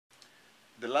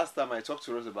the last time I talked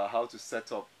to us about how to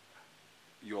set up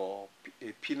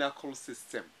a Pinnacle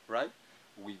system, right,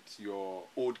 with your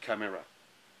old camera.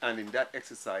 And in that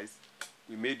exercise,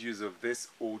 we made use of this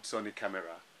old Sony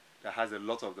camera that has a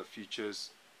lot of the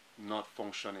features not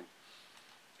functioning.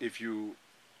 If you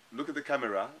look at the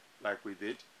camera like we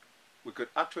did, we could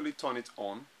actually turn it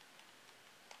on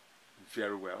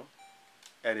very well,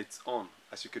 and it's on,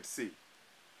 as you could see.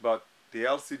 But the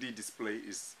LCD display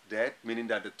is dead, meaning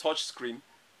that the touch screen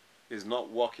is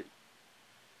not working.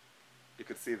 You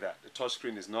could see that the touch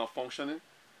screen is not functioning.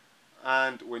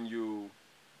 And when you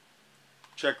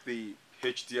check the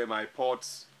HDMI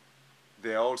ports,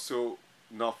 they're also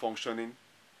not functioning.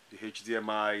 The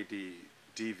HDMI, the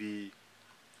DV,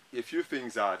 a few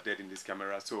things are dead in this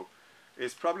camera. So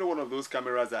it's probably one of those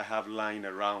cameras I have lying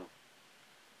around,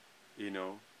 you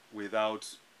know,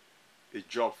 without a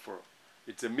job for.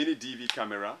 It's a mini DV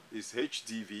camera. It's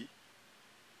HDV.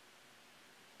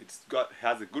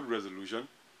 Has a good resolution,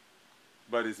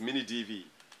 but it's mini DV.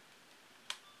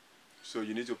 So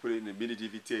you need to put it in a mini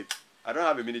DV tape. I don't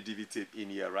have a mini DV tape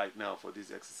in here right now for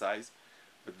this exercise,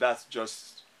 but that's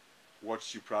just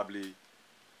what you probably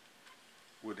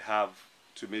would have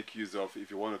to make use of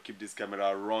if you want to keep this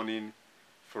camera running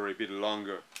for a bit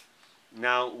longer.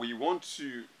 Now we want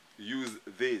to use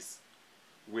this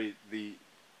with the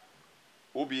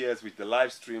OBS, with the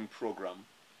live stream program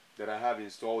that I have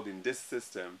installed in this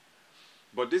system.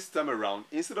 But this time around,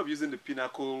 instead of using the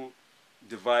Pinnacle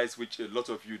device, which a lot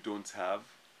of you don't have,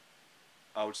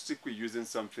 I would stick with using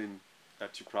something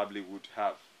that you probably would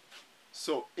have.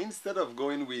 So instead of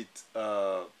going with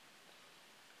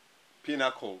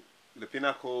Pinnacle, the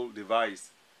Pinnacle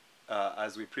device,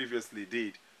 as we previously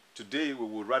did, today we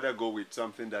would rather go with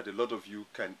something that a lot of you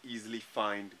can easily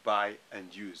find, buy,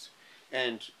 and use.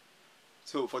 And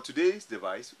so for today's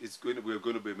device, we're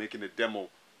going to be making a demo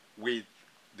with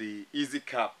the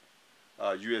EasyCap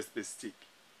USB stick,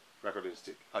 recording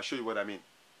stick. I'll show you what I mean.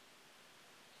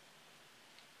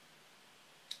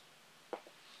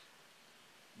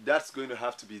 That's going to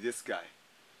have to be this guy.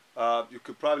 You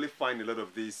could probably find a lot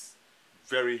of these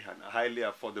very highly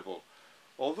affordable.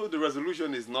 Although the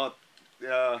resolution is not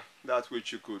that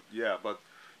which you could, but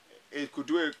it could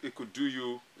do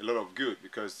you a lot of good,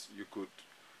 because you could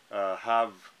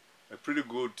have a pretty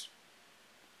good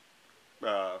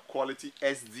quality,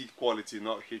 SD quality,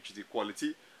 not HD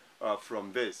quality,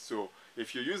 from this. So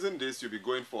if you're using this, you'll be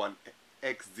going for an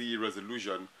XD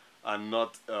resolution and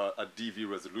not a DV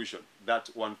resolution.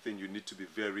 That's one thing you need to be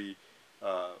very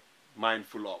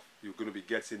mindful of. You're going to be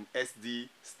getting SD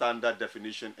standard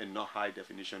definition and not high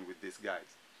definition with these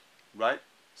guys, right?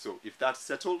 So if that's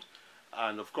settled,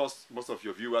 and of course most of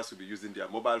your viewers will be using their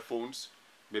mobile phones,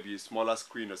 maybe a smaller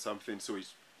screen or something, so it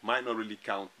might not really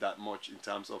count that much in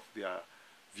terms of their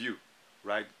view,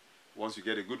 right? Once you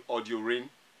get a good audio ring,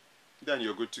 then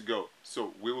you're good to go.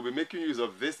 So we will be making use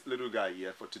of this little guy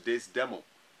here for today's demo,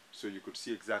 so you could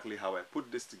see exactly how I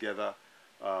put this together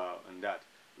and that.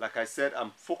 Like I said,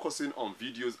 I'm focusing on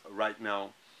videos right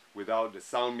now without the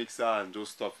sound mixer and those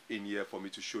stuff in here for me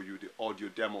to show you the audio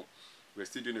demo. We're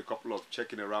still doing a couple of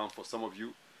checking around for some of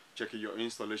you, checking your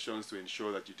installations to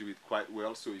ensure that you do it quite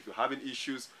well. So if you're having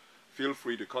issues, feel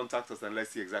free to contact us and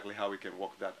let's see exactly how we can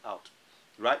work that out.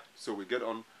 Right? So we get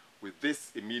on with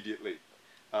this immediately.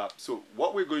 So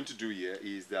what we're going to do here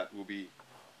is that we'll be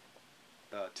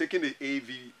taking the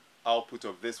AV output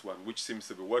of this one, which seems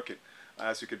to be working.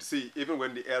 As you can see, even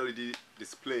when the LED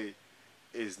display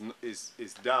is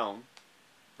down,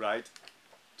 right?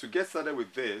 To get started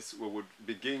with this, we would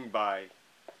begin by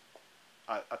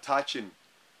attaching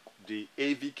the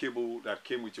AV cable that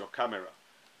came with your camera.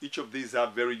 Each of these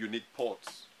have very unique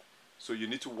ports, so you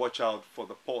need to watch out for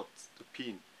the port, the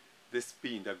pin, this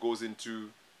pin that goes into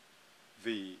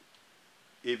the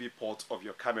AV port of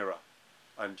your camera,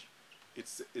 and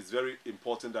it's very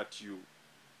important that you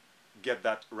get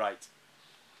that right.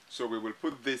 So we will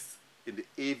put this in the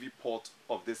AV port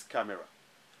of this camera.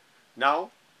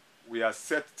 Now we are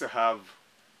set to have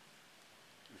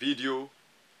video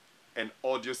and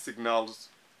audio signals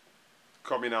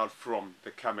coming out from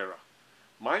the camera.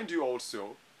 Mind you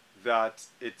also that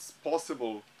it's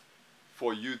possible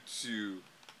for you to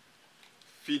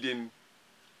feed in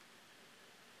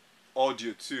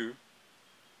audio too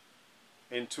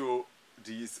into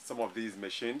some of these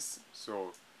machines.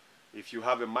 So if you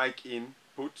have a mic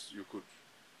input, you could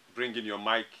bring in your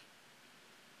mic,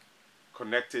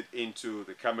 connect it into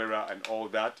the camera and all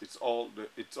that. It's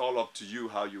all up to you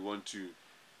how you want to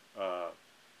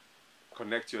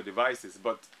connect your devices.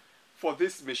 But for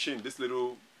this machine, this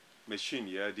little machine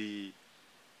here, the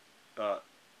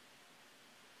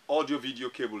audio video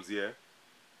cables here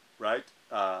right,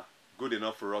 good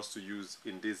enough for us to use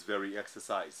in this very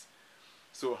exercise.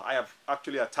 So I have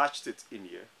actually attached it in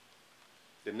here.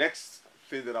 The next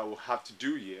thing that I will have to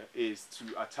do here is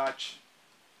to attach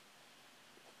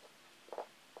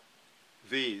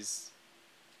these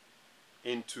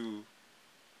into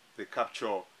the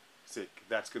capture stick.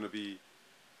 That's going to be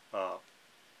the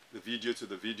video to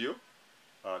the video.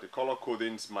 The color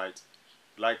codings might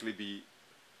likely be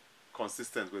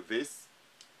consistent with this.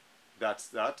 That's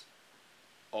that.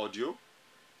 Audio.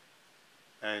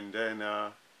 And then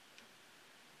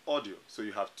audio. So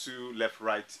you have two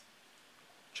left-right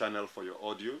channel for your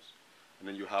audios. And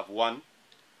then you have one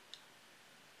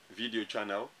video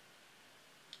channel,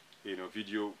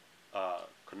 video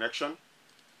connection.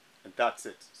 And that's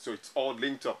it. So it's all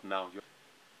linked up now.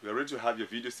 You're ready to have your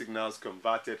video signals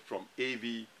converted from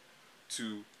AV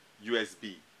to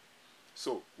USB.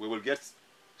 So we will get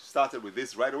started with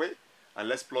this right away, and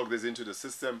let's plug this into the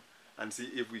system and see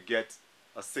if we get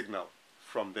a signal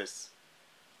from this.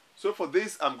 So for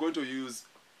this, I'm going to use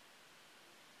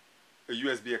a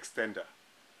USB extender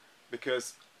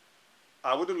because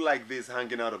I wouldn't like this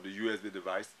hanging out of the USB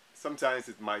device. Sometimes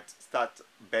it might start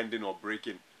bending or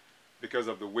breaking because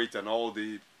of the weight and all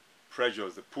the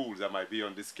pressures, the pulls that might be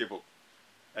on this cable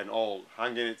and all.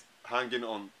 Hanging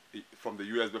on from the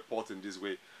USB port in this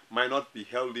way might not be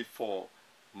healthy for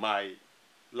my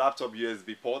laptop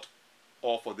USB port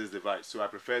or for this device. So I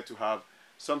prefer to have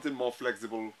something more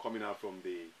flexible coming out from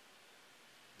the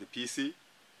PC,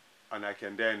 and I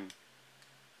can then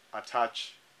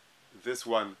attach this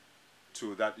one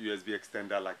to that USB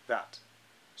extender like that.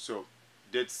 So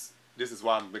this is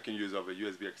why I'm making use of a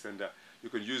USB extender. You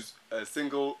can use a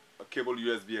single cable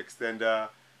USB extender,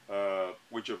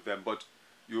 which of them, but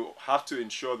you have to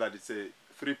ensure that it's a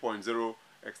 3.0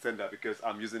 extender because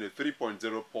I'm using a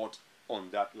 3.0 port on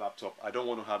that laptop. I don't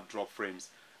want to have drop frames.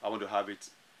 I want to have it,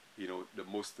 the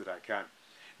most that I can.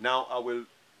 Now I will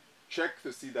check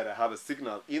to see that I have a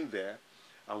signal in there,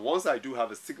 and once I do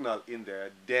have a signal in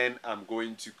there, then I'm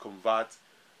going to convert.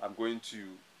 I'm going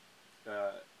to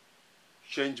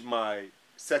change my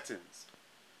settings,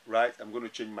 right? I'm going to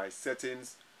change my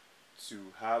settings to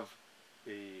have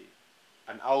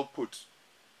an output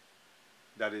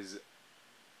that is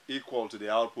equal to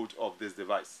the output of this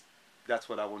device. That's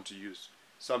what I want to use.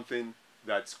 Something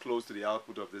that's close to the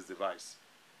output of this device.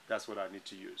 That's what I need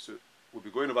to use. So we'll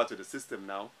be going over to the system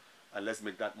now, and let's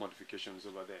make that modifications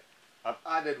over there. I've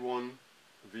added one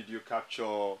video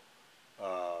capture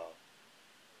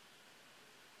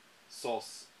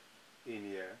source in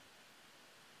here.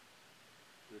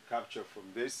 We capture from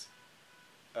this.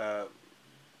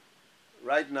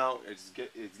 Right now it's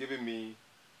giving me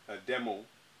a demo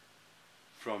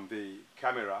from the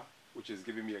camera, which is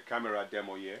giving me a camera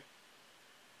demo here.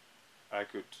 I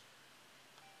could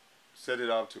set it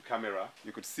out to camera.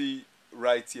 You could see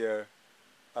right here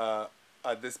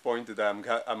at this point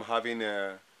that I'm having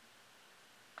a.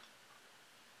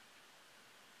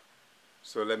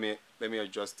 So let me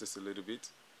adjust this a little bit.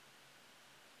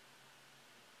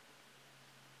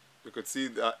 You could see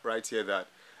that right here that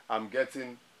I'm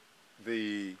getting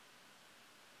the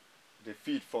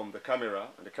feed from the camera,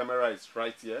 and the camera is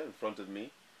right here in front of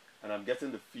me, and I'm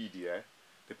getting the feed here.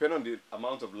 Depending on the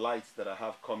amount of light that I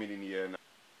have coming in here now.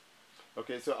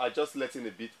 Okay, so I just let in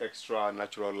a bit extra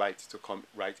natural light to come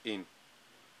right in,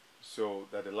 so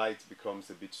that the light becomes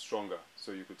a bit stronger.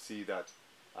 So you could see that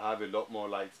I have a lot more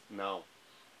light now.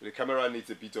 The camera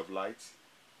needs a bit of light,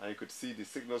 and you could see the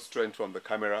signal strength from the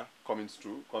camera coming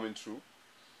through.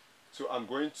 So I'm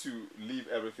going to leave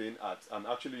everything at, I'm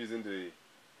actually using the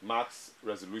max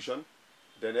resolution.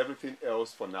 Then everything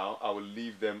else for now, I will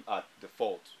leave them at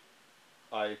default.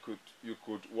 You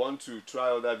could want to try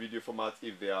other video formats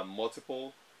if there are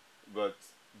multiple, but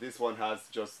this one has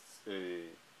just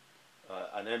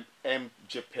an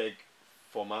MJPEG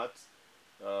format.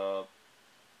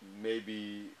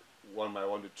 Maybe one might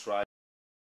want to try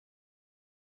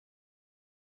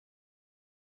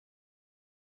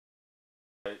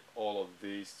all of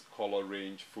this color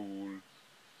range full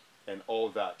and all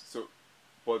that. So,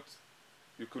 but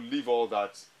you could leave all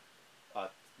that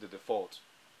at the default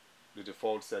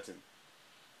setting.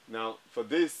 Now for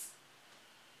this,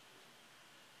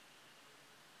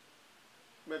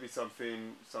 maybe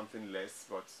something less,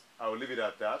 but I will leave it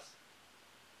at that.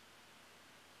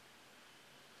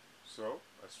 So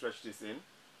I stretch this in.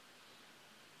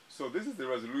 So this is the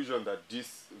resolution that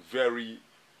this very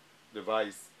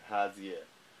device has here.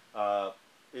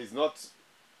 It's not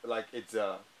like it's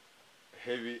a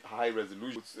high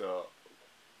resolution.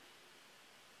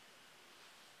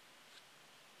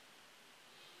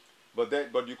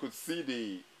 But you could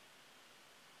see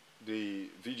the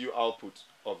video output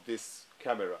of this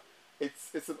camera.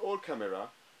 It's an old camera.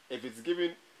 If it's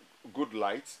giving good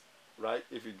light, right?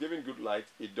 If it's giving good light,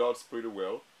 it does pretty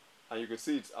well, and you can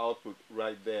see its output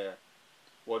right there.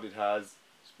 What it has,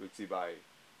 split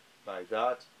by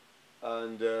that,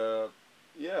 and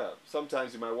yeah,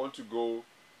 sometimes you might want to go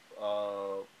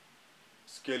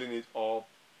scaling it up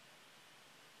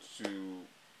to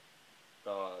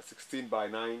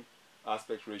 16:9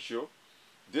 aspect ratio.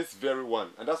 This very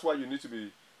one, and that's why you need to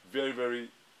be very, very,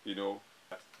 you know.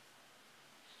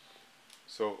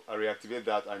 So I reactivate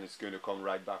that, and it's going to come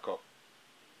right back up.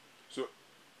 So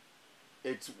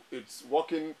it's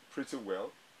working pretty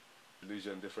well.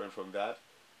 Illusion different from that.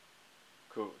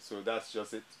 Cool. So that's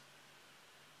just it.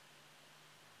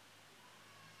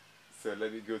 So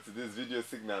let me go to this video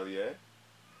signal here,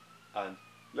 and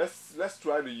let's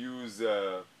try to use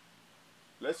a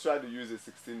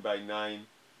 16:9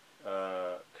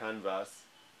 canvas,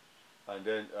 and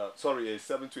then sorry, a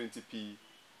 720p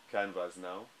canvas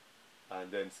now,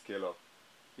 and then scale up.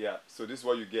 Yeah, so this is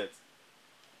what you get.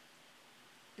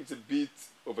 It's a bit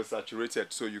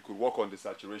oversaturated, so you could work on the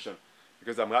saturation,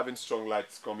 because I'm having strong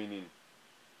lights coming in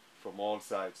from all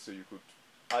sides. So you could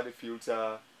add a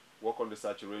filter, work on the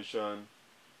saturation,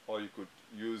 or you could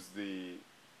use the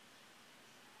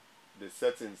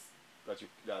settings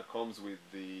that comes with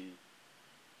the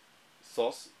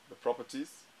source, the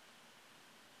properties.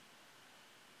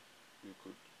 You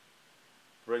could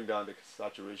bring down the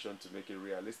saturation to make it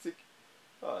realistic.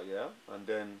 Yeah, and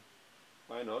then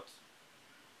why not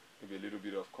maybe a little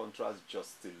bit of contrast,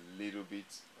 just a little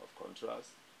bit of contrast.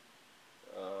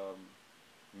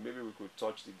 Maybe we could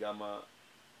touch the gamma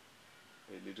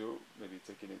a little, maybe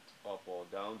taking it up or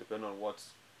down depending on what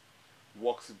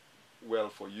works well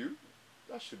for you.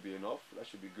 That should be enough. That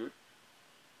should be good.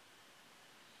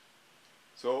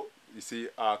 So you see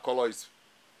our color is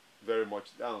very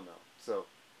much down now. So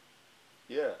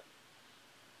yeah,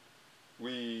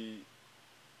 we've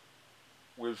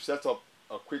set up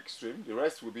a quick stream. The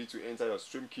rest will be to enter your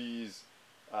stream keys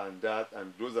and that,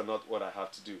 and those are not what I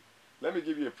have to do. Let me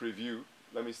give you a preview.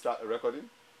 Let me start a recording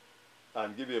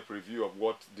and give you a preview of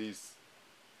what this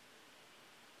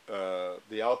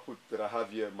the output that I have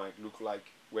here might look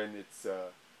like when it's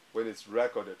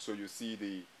recorded. So you see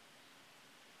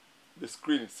the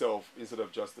screen itself instead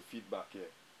of just the feedback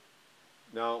here.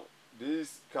 Now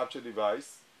this capture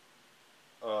device,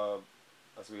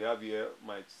 as we have here,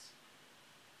 might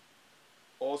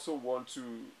also want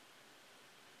to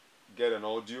get an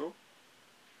audio,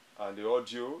 and the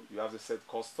audio you have to set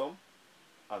custom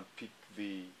and pick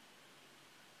the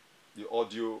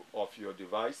audio of your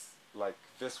device, like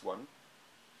this one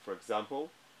for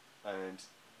example, and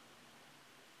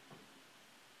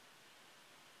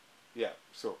yeah,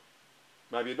 so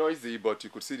might be noisy, but you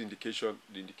could see the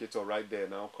indicator right there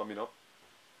now coming up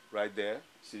right there.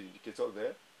 See the indicator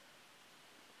there.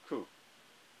 Cool.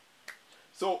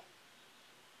 So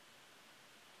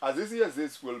as easy as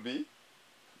this will be,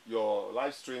 your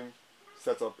live stream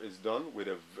setup is done with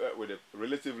a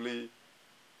relatively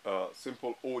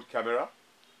simple old camera.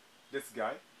 This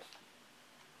guy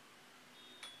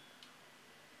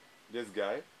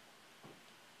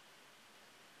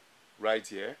right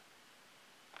here.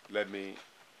 Let me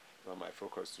run my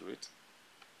focus to it.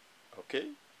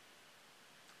 Okay,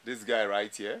 this guy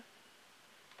right here,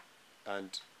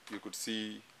 and you could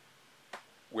see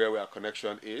where our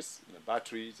connection is, the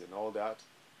batteries and all that.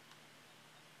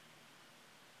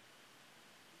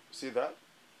 See that?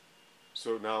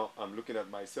 So now I'm looking at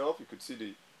myself. You could see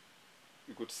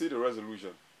the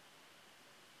resolution.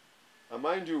 And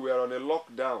mind you, we are on a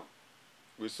lockdown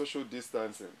with social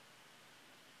distancing,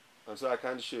 and so I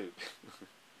can't shave.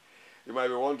 You might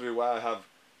be wondering why I have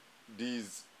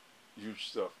these huge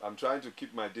stuff. I'm trying to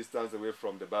keep my distance away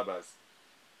from the barbers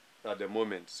at the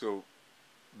moment, so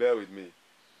bear with me.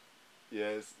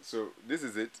 Yes, so this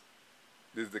is it.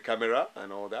 This is the camera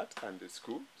and all that, and it's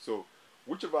cool. So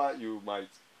whichever you might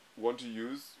want to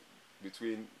use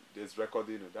between this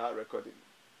recording or that recording.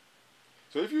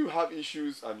 So if you have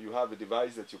issues and you have a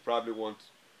device that you probably want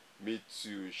me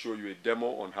to show you a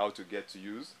demo on how to get to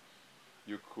use,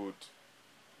 you could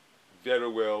very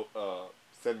well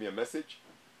send me a message.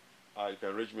 You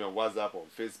can reach me on WhatsApp, on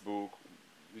Facebook,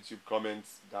 YouTube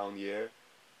comments down here,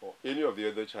 or any of the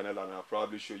other channels, and I'll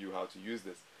probably show you how to use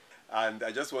this. And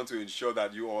I just want to ensure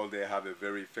that you all there have a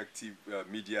very effective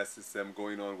media system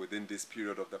going on within this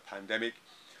period of the pandemic.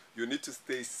 You need to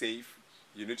stay safe.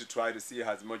 You need to try to see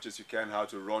as much as you can how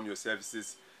to run your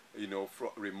services, you know,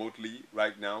 remotely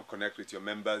right now, connect with your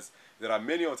members. There are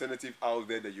many alternatives out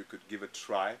there that you could give a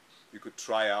try. You could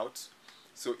try out.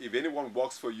 So if anyone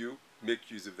works for you,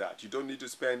 make use of that. You don't need to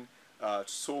spend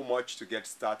so much to get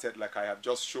started. Like I have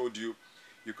just showed you,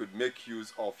 you could make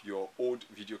use of your old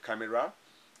video camera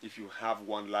if you have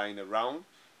one lying around,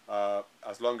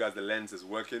 as long as the lens is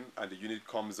working and the unit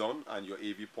comes on and your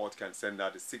AV port can send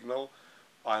out a signal.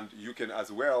 And you can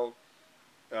as well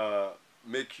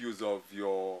make use of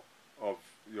your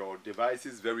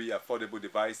devices, very affordable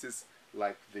devices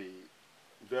like the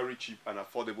very cheap and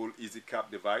affordable EasyCap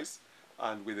device,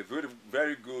 and with a very,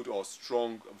 very good or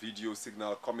strong video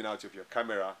signal coming out of your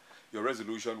camera, your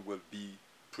resolution will be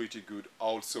pretty good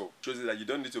also. Shows you that you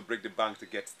don't need to break the bank to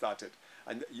get started.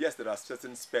 And yes, there are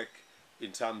certain specs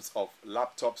in terms of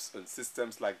laptops and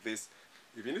systems like this.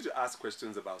 If you need to ask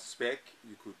questions about spec,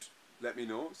 you could let me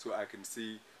know so I can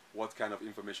see what kind of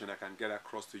information I can get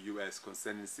across to you as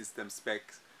concerning system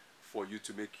specs for you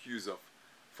to make use of.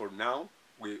 For now,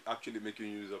 we're actually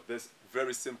making use of this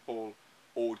very simple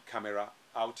old camera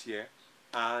out here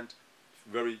and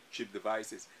very cheap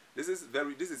devices. This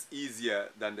is easier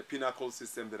than the Pinnacle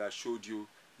system that I showed you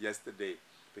yesterday,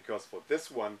 because for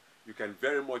this one you can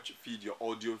very much feed your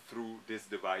audio through this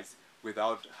device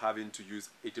without having to use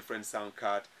a different sound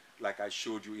card like I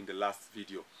showed you in the last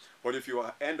video. But if you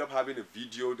end up having a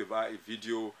video device,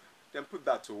 then put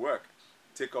that to work.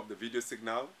 Take up the video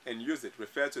signal and use it.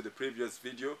 Refer to the previous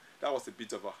video. That was a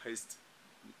bit of a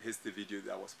hasty video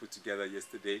that was put together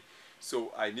yesterday.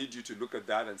 So I need you to look at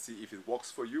that and see if it works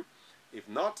for you. If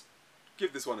not,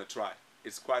 give this one a try.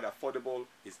 It's quite affordable,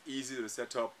 it's easy to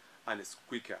set up, and it's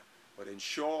quicker. But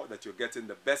ensure that you're getting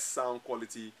the best sound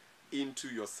quality into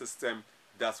your system.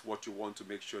 That's what you want to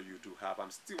make sure you do have.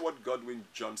 I'm Stewart Godwin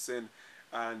Johnson,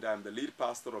 and I'm the lead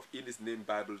pastor of In His Name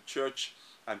Bible Church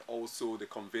and also the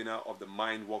convener of the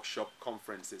Mind Workshop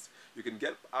conferences. You can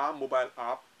get our mobile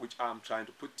app, which I'm trying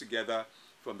to put together,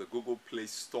 from the Google Play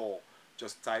Store.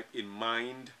 Just type in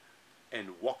Mind and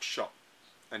Workshop,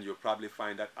 and you'll probably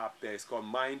find that app there. It's called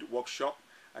Mind Workshop,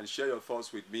 and share your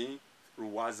thoughts with me through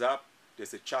WhatsApp.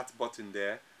 There's a chat button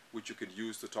there which you could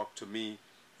use to talk to me,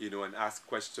 and ask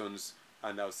questions,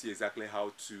 and I'll see exactly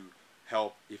how to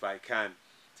help if I can.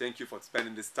 Thank you for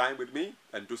spending this time with me,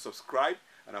 and do subscribe,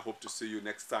 and I hope to see you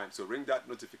next time. So ring that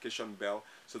notification bell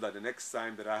so that the next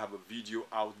time that I have a video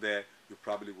out there, you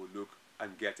probably will look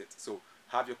and get it. So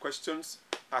have your questions,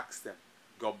 ask them.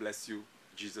 God bless you.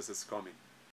 Jesus is coming.